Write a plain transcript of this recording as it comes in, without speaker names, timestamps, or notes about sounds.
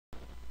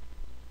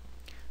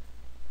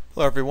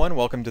Hello everyone,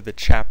 welcome to the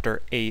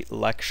Chapter 8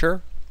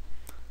 lecture.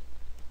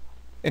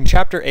 In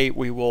Chapter 8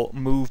 we will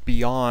move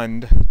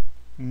beyond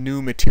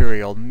new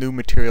material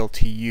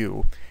to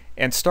you,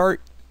 and start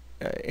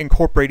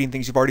incorporating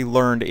things you've already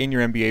learned in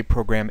your MBA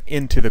program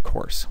into the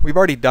course. We've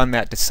already done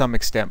that to some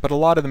extent, but a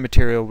lot of the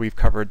material we've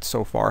covered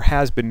so far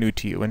has been new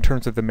to you in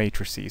terms of the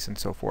matrices and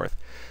so forth.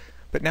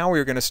 But now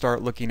we're going to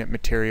start looking at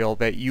material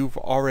that you've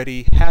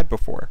already had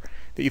before,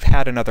 that you've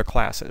had in other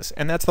classes,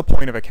 and that's the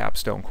point of a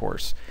capstone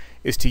course,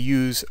 is to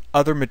use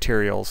other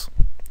materials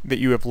that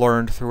you have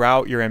learned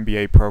throughout your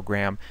MBA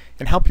program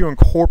and help you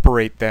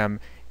incorporate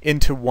them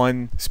into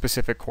one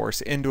specific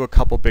course, into a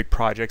couple big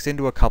projects,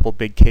 into a couple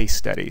big case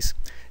studies.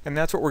 And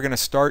that's what we're going to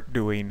start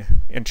doing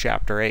in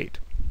Chapter 8.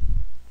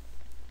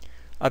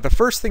 The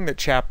first thing that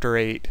Chapter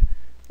 8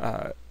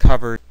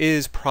 covers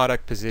is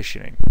product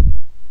positioning.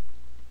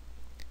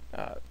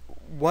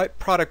 What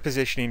product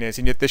positioning is,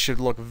 and yet this should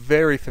look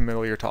very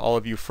familiar to all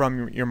of you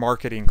from your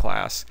marketing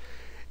class,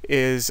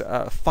 is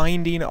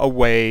finding a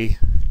way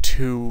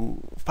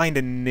to find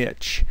a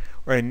niche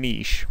or a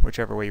niche,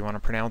 whichever way you want to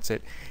pronounce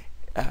it,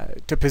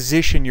 to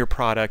position your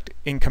product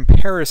in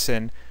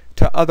comparison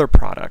to other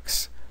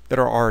products that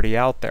are already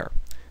out there.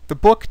 The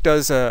book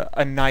does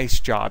a nice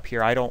job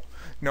here. I don't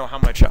know how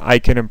much I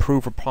can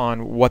improve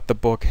upon what the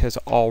book has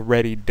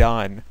already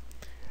done.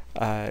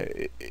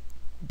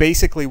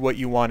 Basically what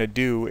you want to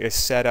do is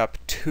set up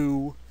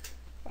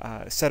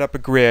a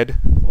grid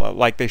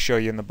like they show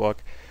you in the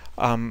book.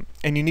 And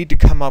you need to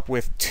come up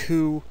with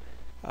two,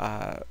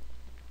 what's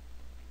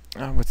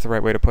the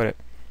right way to put it,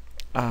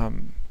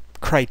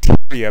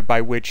 criteria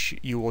by which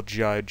you will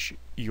judge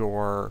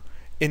your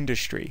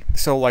industry.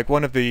 So like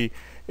one of the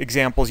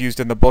examples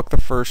used in the book,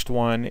 the first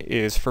one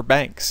is for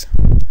banks.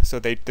 So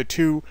the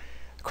two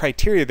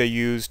criteria they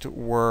used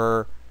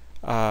were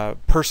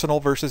personal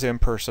versus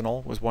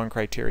impersonal was one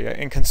criteria,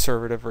 and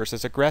conservative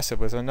versus aggressive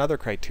was another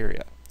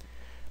criteria.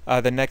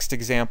 The next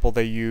example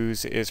they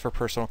use is for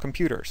personal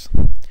computers.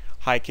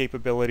 High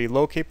capability,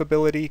 low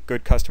capability,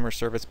 good customer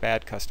service,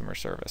 bad customer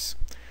service.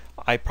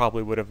 I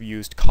probably would have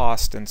used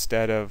cost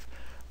instead of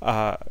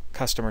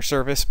customer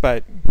service,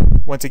 but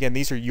once again,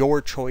 these are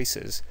your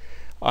choices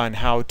on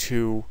how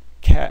to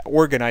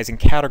organize and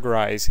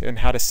categorize and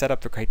how to set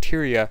up the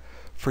criteria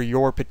for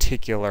your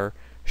particular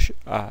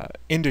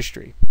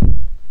industry.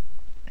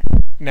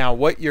 Now,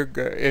 what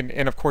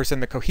and of course in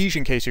the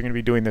cohesion case, you're going to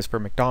be doing this for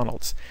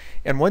McDonald's.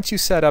 And once you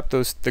set up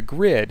the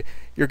grid,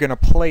 you're going to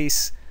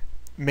place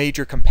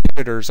major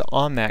competitors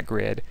on that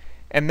grid,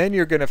 and then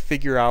you're going to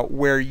figure out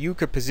where you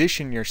could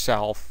position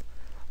yourself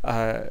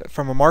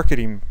from a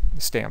marketing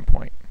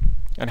standpoint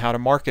and how to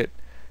market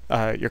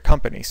your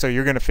company. So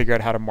you're going to figure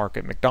out how to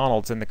market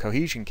McDonald's in the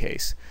cohesion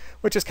case,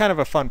 which is kind of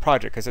a fun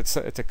project because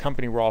it's a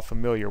company we're all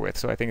familiar with,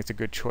 so I think it's a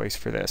good choice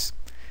for this.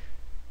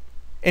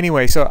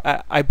 Anyway, so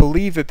I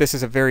believe that this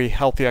is a very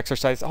healthy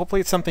exercise. Hopefully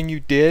it's something you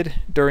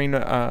did during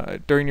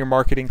your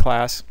marketing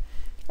class,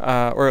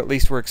 or at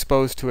least were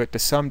exposed to it to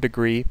some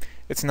degree.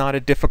 It's not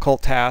a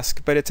difficult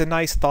task, but it's a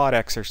nice thought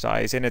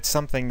exercise, and it's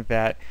something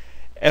that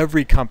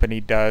every company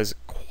does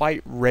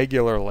quite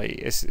regularly,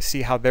 is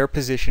see how they're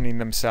positioning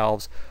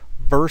themselves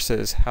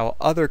versus how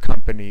other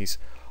companies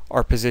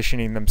are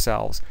positioning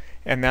themselves.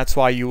 And that's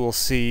why you will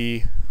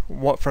see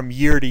what from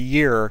year to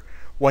year,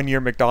 one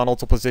year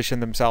McDonald's will position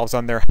themselves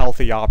on their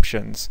healthy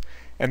options,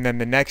 and then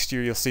the next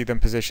year you'll see them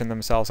position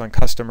themselves on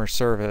customer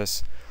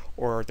service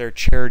or their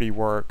charity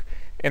work.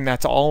 And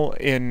that's all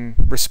in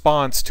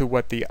response to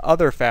what the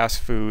other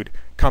fast food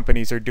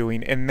companies are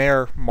doing in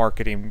their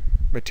marketing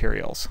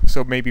materials.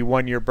 So maybe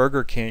one year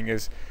Burger King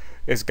is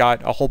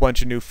got a whole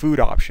bunch of new food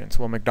options.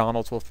 Well,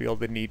 McDonald's will feel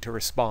the need to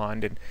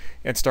respond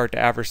and start to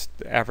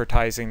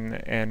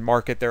advertising and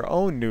market their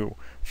own new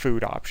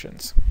food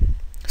options.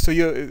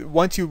 So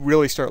once you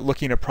really start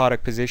looking at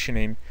product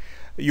positioning,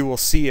 you will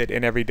see it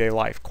in everyday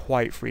life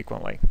quite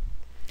frequently.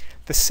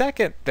 The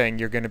second thing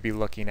you're going to be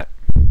looking at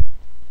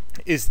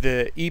is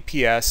the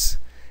EPS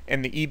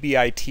and the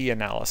EBIT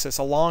analysis,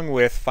 along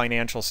with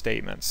financial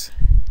statements.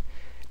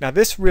 Now,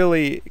 this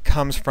really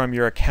comes from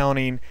your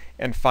accounting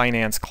and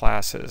finance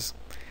classes,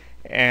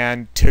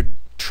 and to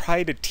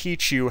try to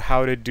teach you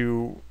how to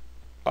do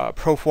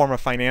pro forma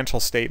financial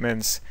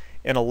statements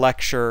in a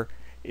lecture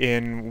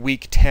in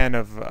week 10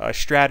 of a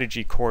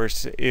strategy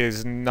course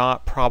is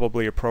not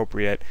probably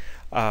appropriate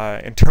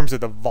in terms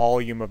of the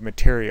volume of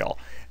material.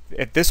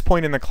 At this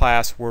point in the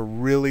class, we're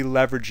really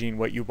leveraging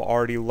what you've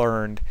already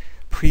learned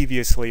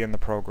previously in the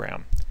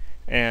program.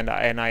 And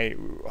I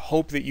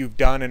hope that you've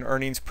done an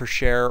earnings per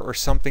share or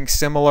something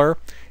similar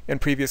in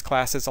previous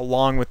classes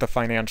along with the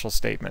financial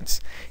statements.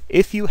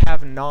 If you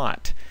have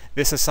not,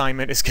 this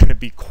assignment is going to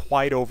be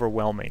quite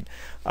overwhelming.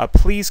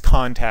 Please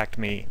contact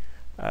me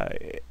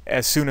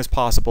as soon as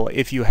possible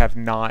if you have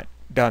not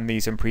done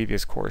these in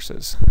previous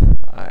courses,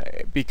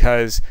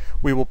 because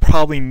we will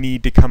probably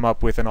need to come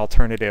up with an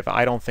alternative.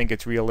 I don't think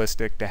it's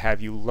realistic to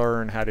have you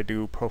learn how to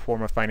do pro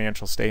forma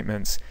financial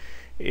statements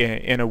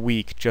in a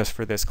week just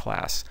for this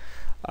class.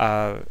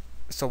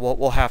 So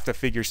we'll have to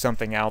figure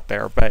something out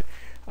there. But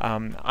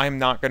I'm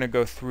not going to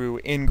go through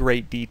in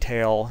great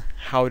detail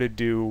how to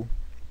do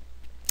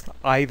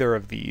either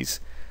of these.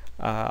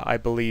 I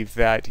believe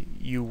that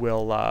you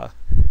will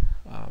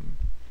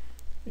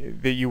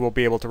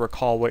be able to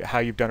recall how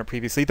you've done it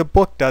previously. The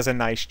book does a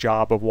nice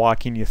job of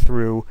walking you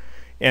through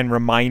and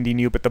reminding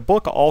you, but the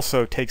book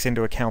also takes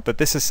into account that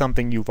this is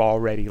something you've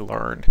already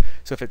learned.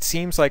 So if it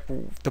seems like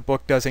the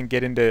book doesn't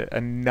get into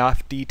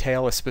enough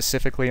detail,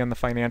 specifically on the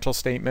financial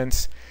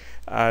statements,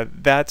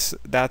 that's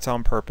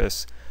on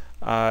purpose.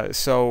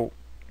 Once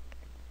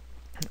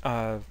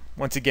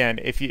again,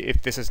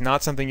 if this is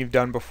not something you've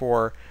done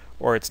before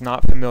or it's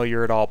not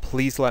familiar at all,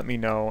 please let me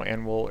know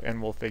and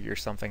we'll figure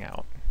something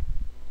out.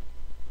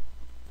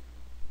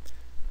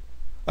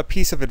 A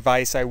piece of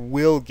advice I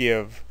will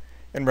give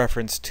in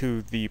reference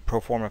to the pro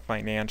forma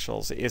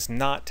financials is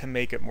not to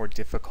make it more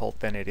difficult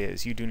than it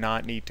is. You do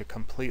not need to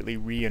completely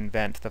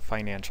reinvent the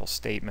financial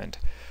statement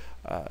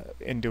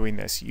in doing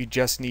this. You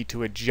just need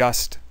to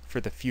adjust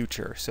for the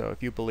future. So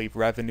if you believe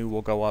revenue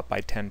will go up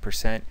by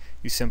 10%,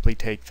 you simply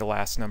take the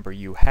last number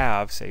you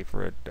have, say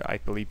I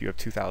believe you have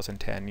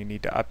 2010, you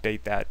need to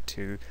update that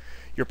to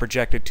your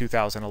projected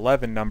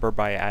 2011 number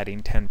by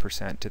adding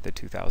 10% to the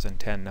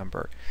 2010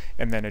 number,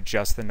 and then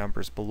adjust the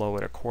numbers below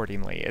it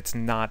accordingly. It's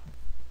not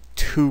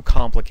too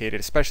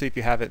complicated, especially if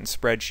you have it in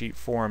spreadsheet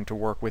form to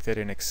work with it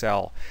in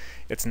Excel.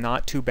 It's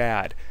not too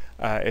bad.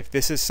 If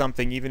this is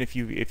something, even if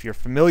you're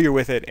familiar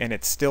with it and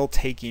it's still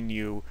taking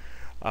you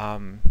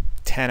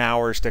 10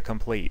 hours to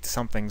complete,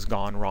 something's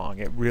gone wrong.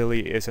 It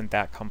really isn't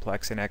that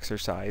complex an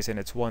exercise, and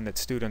it's one that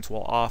students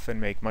will often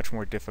make much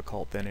more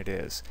difficult than it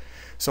is.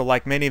 So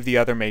like many of the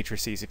other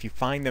matrices, if you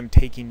find them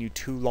taking you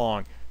too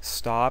long,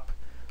 stop,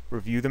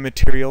 review the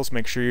materials,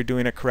 make sure you're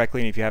doing it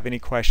correctly, and if you have any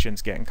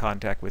questions, get in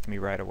contact with me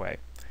right away.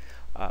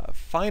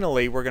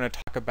 Finally, we're going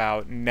to talk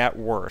about net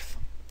worth.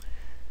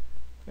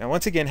 Now,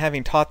 once again,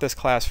 having taught this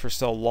class for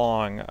so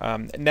long,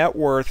 net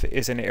worth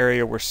is an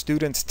area where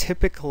students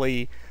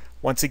typically,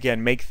 once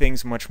again, make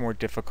things much more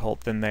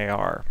difficult than they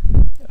are.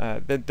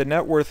 The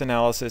net worth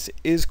analysis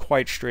is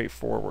quite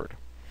straightforward.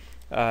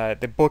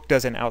 The book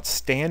does an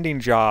outstanding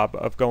job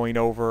of going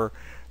over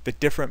the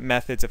different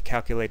methods of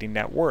calculating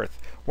net worth.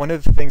 One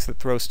of the things that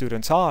throws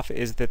students off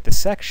is that the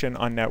section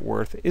on net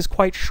worth is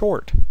quite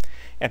short,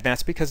 and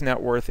that's because net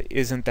worth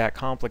isn't that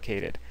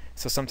complicated.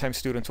 So sometimes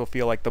students will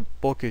feel like the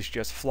book is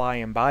just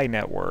flying by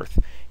net worth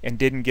and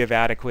didn't give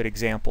adequate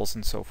examples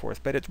and so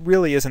forth, but it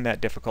really isn't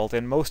that difficult,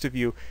 and most of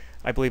you,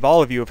 I believe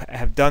all of you,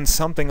 have done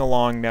something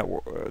along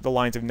the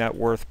lines of net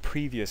worth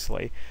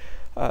previously.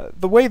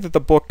 The way that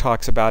the book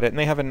talks about it, and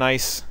they have a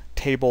nice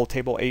table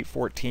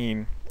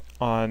 814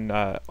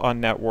 on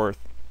net worth,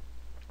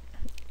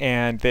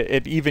 and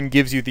it even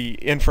gives you the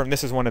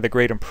this is one of the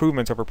great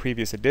improvements over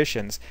previous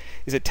editions,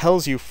 is it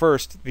tells you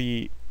first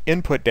the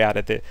input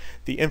data,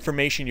 the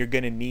information you're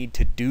going to need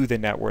to do the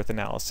net worth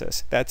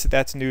analysis.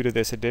 That's new to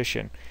this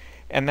edition,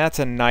 and that's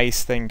a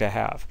nice thing to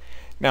have.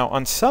 Now,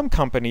 on some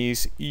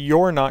companies,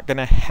 you're not going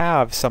to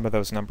have some of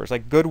those numbers,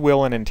 like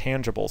goodwill and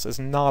intangibles is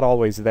not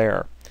always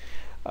there.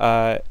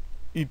 But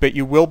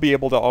you will be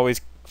able to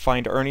always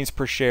find earnings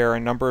per share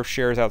and number of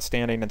shares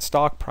outstanding and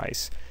stock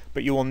price,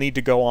 but you will need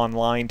to go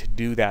online to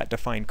do that, to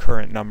find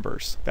current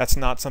numbers. That's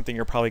not something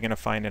you're probably going to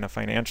find in a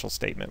financial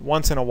statement.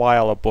 Once in a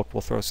while a book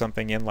will throw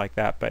something in like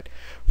that, but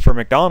for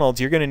McDonald's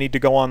you're going to need to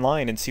go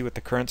online and see what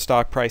the current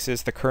stock price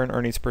is, the current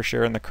earnings per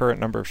share, and the current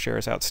number of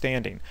shares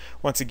outstanding.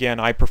 Once again,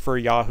 I prefer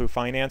Yahoo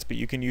Finance, but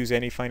you can use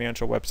any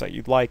financial website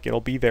you'd like.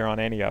 It'll be there on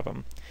any of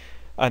them.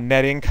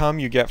 Net income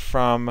you get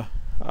from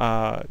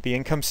the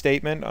income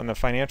statement on the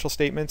financial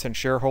statements, and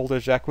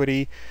shareholders'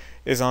 equity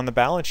is on the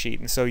balance sheet,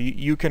 and so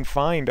you can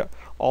find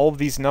all of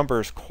these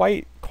numbers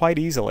quite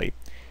easily.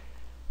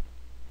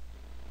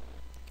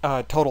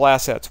 Total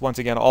assets, once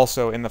again,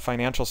 also in the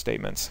financial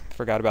statements.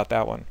 Forgot about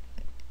that one.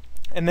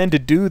 And then to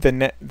do the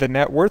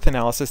net worth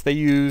analysis, they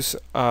use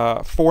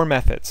 4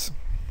 methods.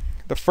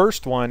 The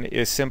first one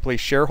is simply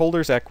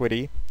shareholders'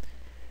 equity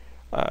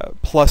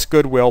plus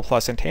goodwill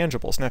plus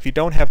intangibles. Now, if you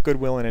don't have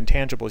goodwill and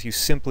intangibles, you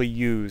simply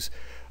use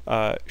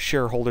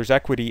shareholders'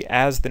 equity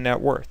as the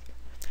net worth.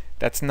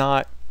 That's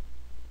not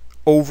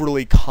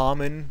overly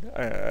common,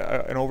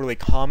 an overly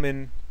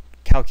common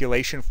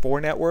calculation for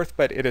net worth,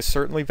 but it is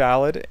certainly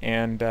valid,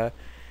 and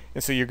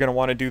so you're going to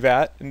want to do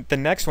that. And the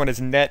next one is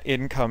net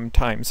income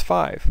times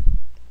 5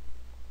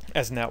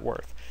 as net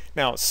worth.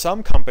 Now,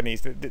 some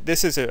companies,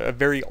 this is a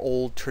very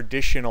old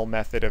traditional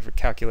method of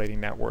calculating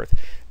net worth.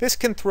 This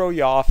can throw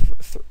you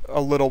off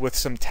a little with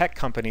some tech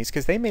companies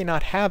because they may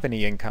not have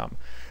any income.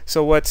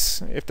 So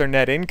if their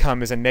net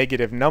income is a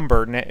negative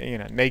number,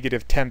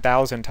 negative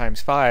 10,000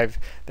 times 5,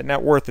 the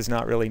net worth is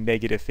not really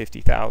negative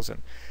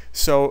 50,000.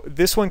 So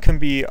this one can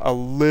be a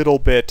little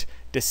bit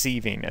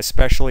deceiving,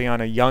 especially on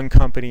a young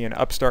company, an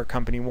upstart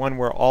company, one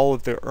where all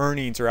of the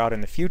earnings are out in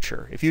the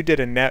future. If you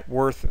did a net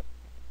worth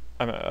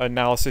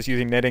analysis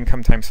using net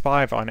income times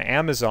 5 on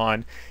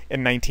Amazon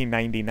in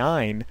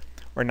 1999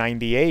 or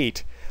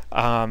 98,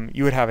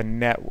 you would have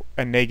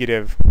a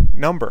negative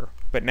number.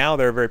 But now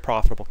they're a very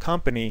profitable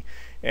company,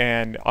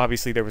 and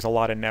obviously there was a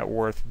lot of net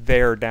worth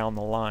there down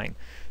the line.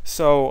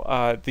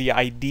 So the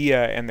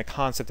idea and the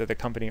concept of the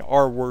company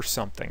are worth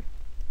something.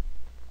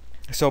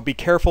 So be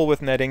careful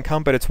with net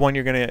income, but it's one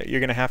you're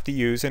gonna have to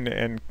use,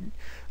 and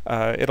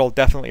it'll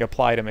definitely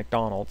apply to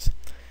McDonald's.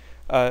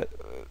 The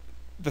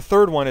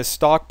third one is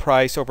stock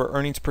price over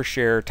earnings per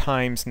share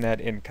times net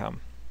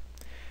income.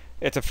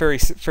 It's a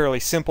fairly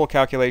simple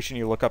calculation.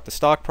 You look up the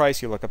stock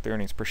price, you look up the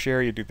earnings per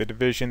share, you do the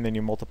division, then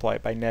you multiply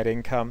it by net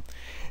income.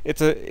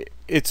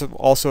 It's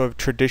also a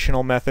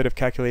traditional method of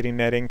calculating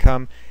net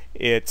income.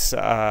 It's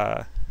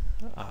a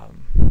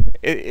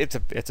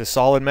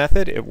solid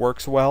method. It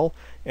works well,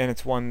 and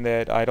it's one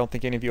that I don't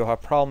think any of you will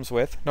have problems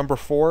with. Number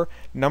 4,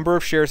 number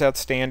of shares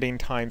outstanding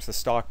times the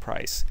stock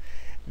price.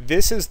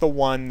 This is the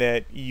one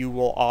that you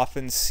will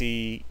often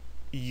see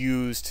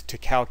used to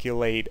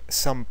calculate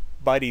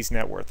somebody's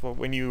net worth. Well,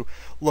 when you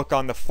look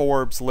on the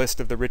Forbes list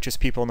of the richest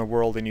people in the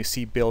world and you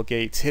see Bill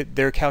Gates,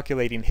 they're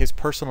calculating his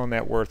personal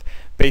net worth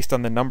based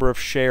on the number of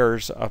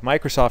shares of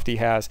Microsoft he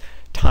has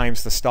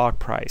times the stock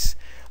price.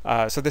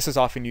 So this is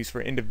often used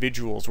for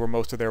individuals where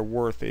most of their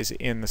worth is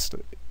in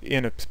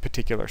a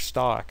particular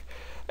stock.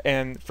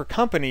 And for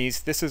companies,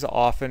 this is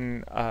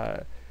often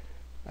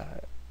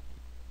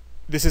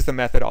this is the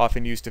method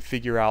often used to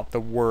figure out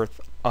the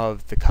worth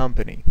of the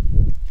company.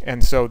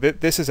 And so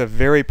this is a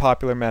very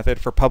popular method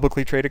for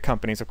publicly traded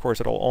companies. Of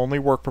course, it'll only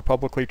work for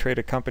publicly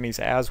traded companies,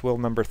 as will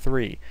number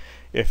 3.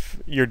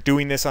 If you're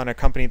doing this on a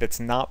company that's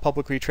not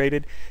publicly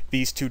traded,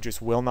 these two just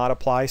will not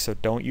apply, so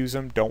don't use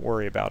them, don't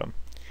worry about them.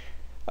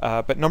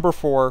 But number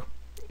 4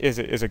 is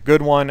a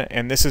good one,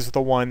 and this is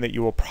the one that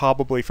you will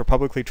probably, for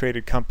publicly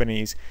traded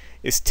companies,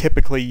 is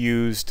typically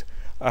used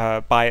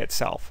by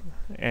itself.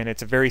 And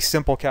it's a very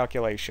simple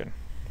calculation.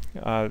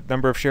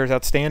 Number of shares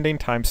outstanding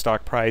times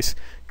stock price.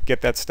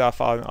 Get that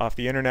stuff off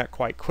the internet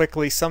quite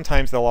quickly.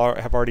 Sometimes they'll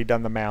have already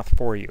done the math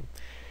for you.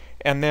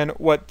 And then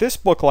what this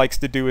book likes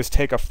to do is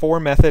take a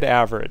 4-method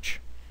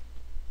average.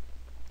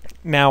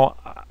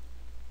 Now,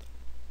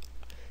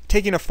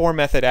 taking a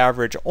 4-method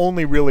average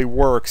only really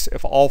works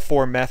if all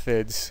 4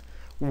 methods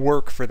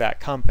work for that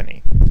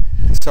company.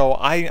 So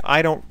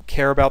I don't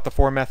care about the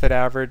 4-method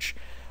average,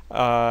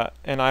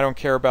 and I don't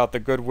care about the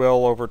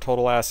goodwill over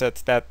total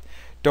assets.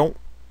 Don't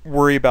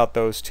worry about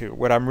those two.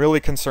 What I'm really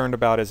concerned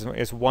about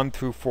is 1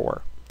 through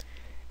 4,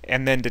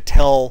 and then to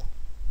tell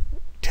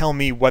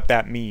me what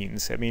that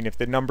means. I mean, if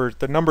the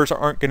numbers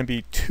aren't going to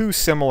be too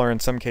similar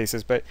in some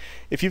cases, but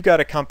if you've got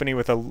a company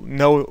with a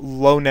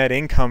low net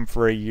income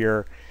for a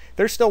year,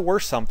 they're still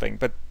worth something.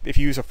 But if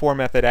you use a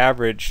 4-method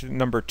average,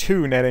 number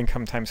 2, net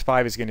income times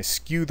 5, is going to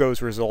skew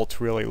those results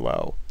really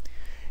low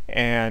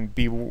and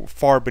be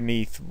far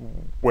beneath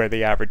where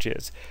the average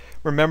is.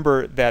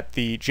 Remember that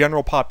the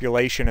general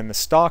population and the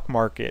stock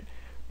market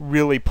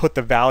really put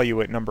the value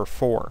at number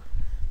 4.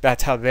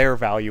 That's how they're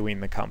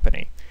valuing the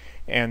company.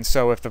 And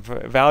so if the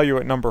value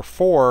at number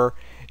 4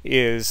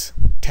 is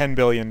 $10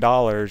 billion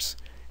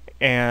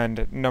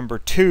and number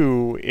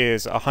 2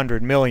 is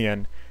 100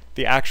 million,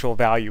 the actual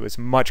value is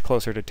much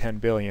closer to 10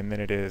 billion than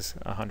it is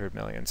 100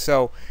 million.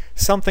 So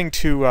something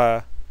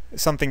to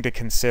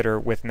consider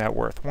with net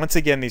worth. Once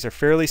again, these are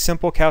fairly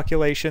simple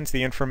calculations.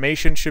 The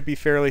information should be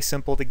fairly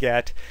simple to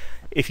get.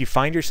 If you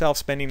find yourself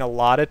spending a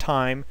lot of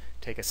time,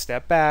 take a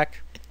step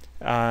back,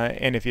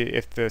 and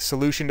if the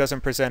solution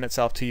doesn't present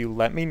itself to you,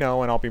 let me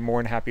know, and I'll be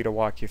more than happy to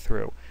walk you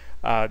through.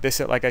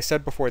 Like I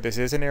said before, this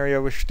is an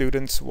area where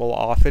students will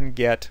often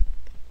get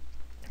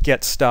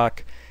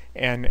stuck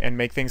and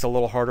make things a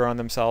little harder on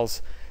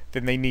themselves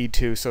than they need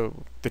to.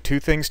 So the 2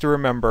 things to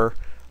remember: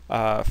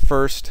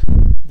 first,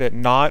 that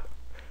not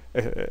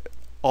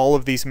all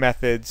of these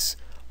methods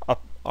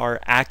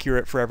are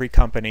accurate for every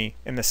company,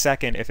 and the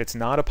second, if it's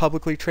not a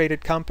publicly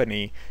traded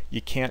company,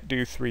 you can't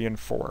do 3 and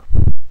 4.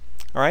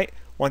 All right.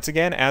 Once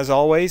again, as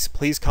always,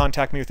 please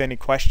contact me with any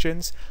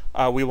questions.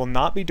 We will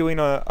not be doing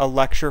a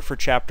lecture for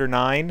Chapter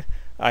 9.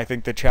 I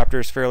think the chapter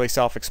is fairly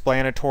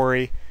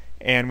self-explanatory,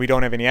 and we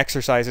don't have any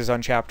exercises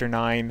on Chapter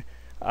 9.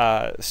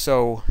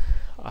 So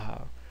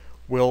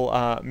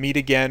we'll meet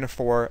again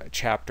for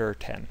Chapter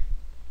 10.